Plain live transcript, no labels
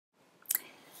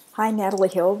Hi, Natalie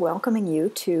Hill, welcoming you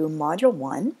to Module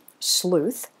 1,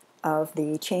 Sleuth, of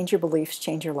the Change Your Beliefs,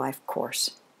 Change Your Life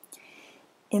course.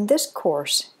 In this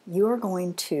course, you are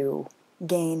going to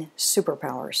gain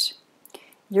superpowers.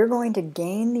 You're going to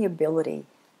gain the ability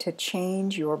to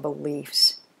change your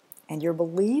beliefs. And your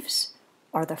beliefs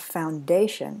are the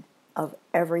foundation of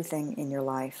everything in your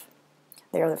life.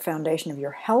 They are the foundation of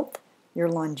your health, your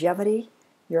longevity,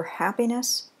 your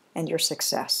happiness, and your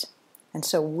success. And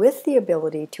so with the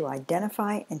ability to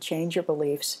identify and change your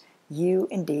beliefs, you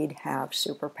indeed have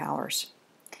superpowers.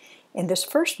 In this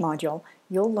first module,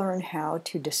 you'll learn how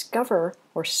to discover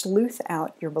or sleuth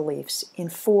out your beliefs in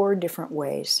 4 different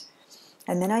ways.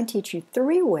 And then I teach you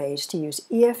 3 ways to use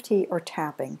EFT or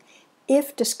tapping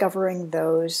if discovering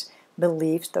those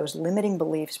beliefs, those limiting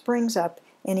beliefs, brings up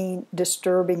any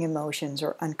disturbing emotions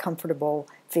or uncomfortable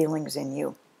feelings in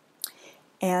you.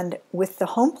 And with the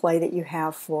home play that you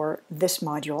have for this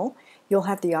module, you'll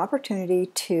have the opportunity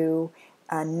to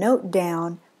note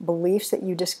down beliefs that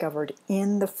you discovered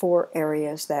in the 4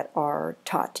 areas that are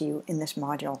taught to you in this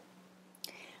module.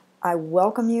 I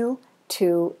welcome you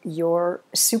to your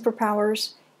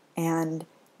superpowers and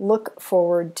look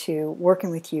forward to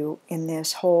working with you in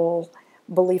this whole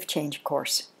belief change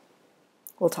course.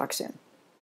 We'll talk soon.